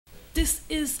This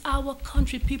is our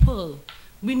country, people.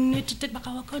 We need to take back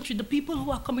our country. The people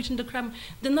who are committing the crime,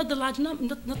 they're not the large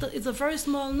number, it's a very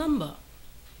small number.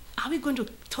 Are we going to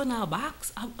turn our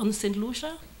backs on St.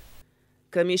 Lucia?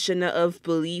 Commissioner of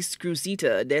Police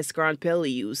Cruzita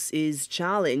Descartes-Pellius is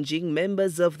challenging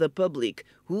members of the public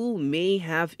who may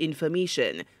have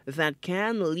information that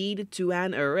can lead to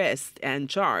an arrest and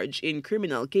charge in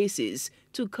criminal cases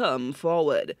to come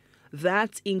forward.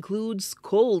 That includes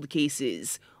cold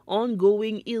cases,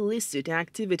 ongoing illicit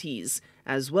activities,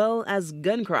 as well as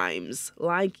gun crimes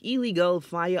like illegal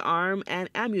firearm and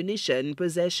ammunition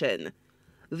possession.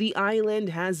 The island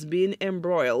has been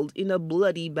embroiled in a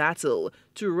bloody battle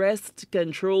to wrest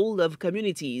control of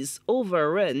communities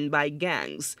overrun by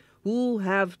gangs who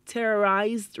have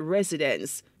terrorized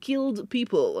residents, killed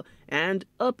people, and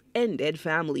upended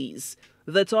families.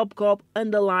 The top cop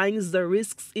underlines the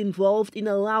risks involved in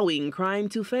allowing crime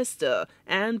to fester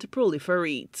and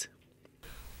proliferate.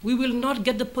 We will not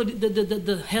get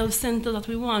the health center that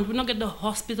we want. We'll not get the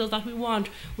hospital that we want.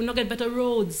 We'll not get better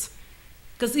roads.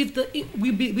 Because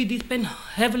we depend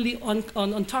heavily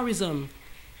on tourism.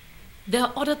 There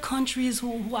are other countries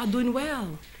who are doing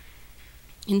well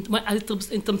in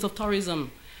terms of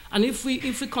tourism. And if we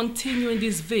continue in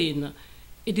this vein,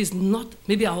 it is not,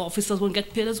 maybe our officers won't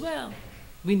get paid as well.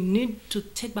 We need to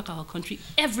take back our country,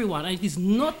 everyone. And it is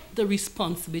not the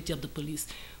responsibility of the police.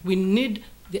 We need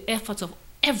the efforts of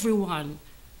everyone.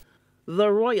 The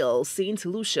Royal St.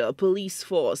 Lucia Police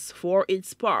Force, for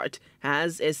its part,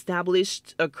 has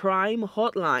established a crime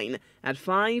hotline at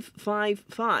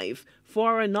 555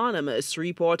 for anonymous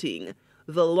reporting.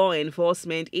 The law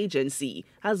enforcement agency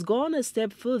has gone a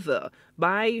step further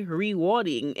by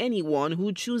rewarding anyone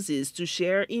who chooses to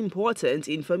share important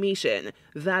information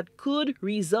that could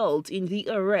result in the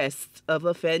arrest of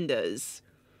offenders.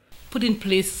 Put in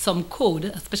place some code,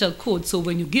 a special code, so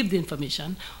when you give the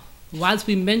information, whilst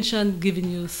we mentioned giving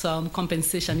you some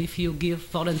compensation if you give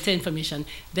volunteer information,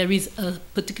 there is a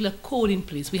particular code in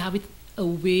place. We have it a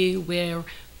way where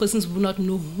persons will not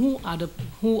know who are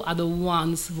the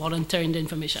ones volunteering the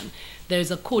information. There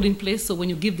is a code in place, so when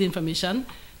you give the information,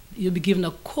 you'll be given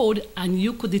a code and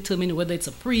you could determine whether it's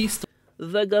a priest.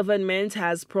 The government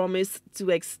has promised to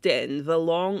extend the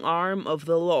long arm of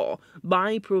the law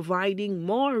by providing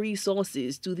more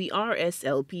resources to the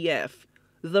RSLPF.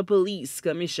 The police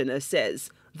commissioner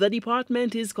says the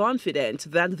department is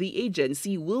confident that the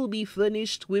agency will be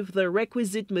furnished with the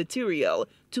requisite material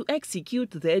to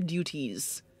execute their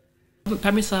duties.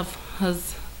 Prime Minister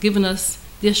has given us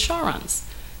the assurance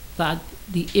that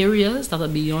the areas that are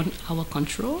beyond our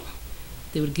control,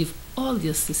 they will give all the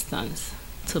assistance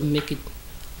to make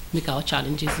our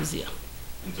challenges easier.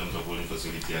 In terms of holding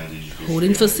facility and education?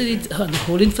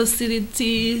 Holding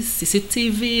facilities,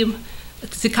 CCTV,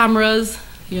 cameras,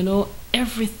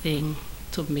 everything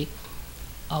to make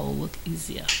our work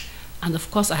easier. And of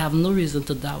course, I have no reason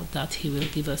to doubt that he will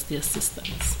give us the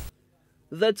assistance.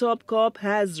 The top cop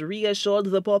has reassured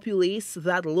the populace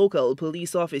that local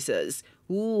police officers,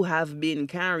 who have been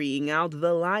carrying out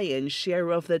the lion's share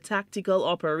of the tactical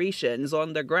operations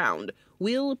on the ground,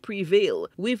 will prevail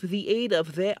with the aid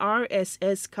of their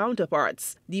RSS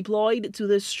counterparts deployed to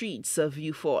the streets of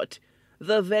Beaufort.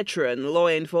 The veteran law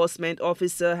enforcement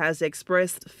officer has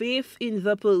expressed faith in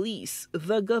the police,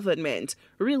 the government,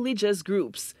 religious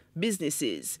groups,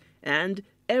 businesses, and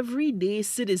everyday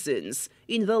citizens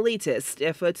in the latest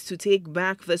effort to take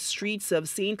back the streets of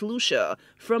St. Lucia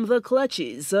from the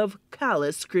clutches of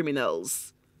callous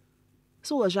criminals.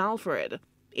 Solange Alfred,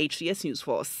 HCS News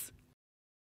Force.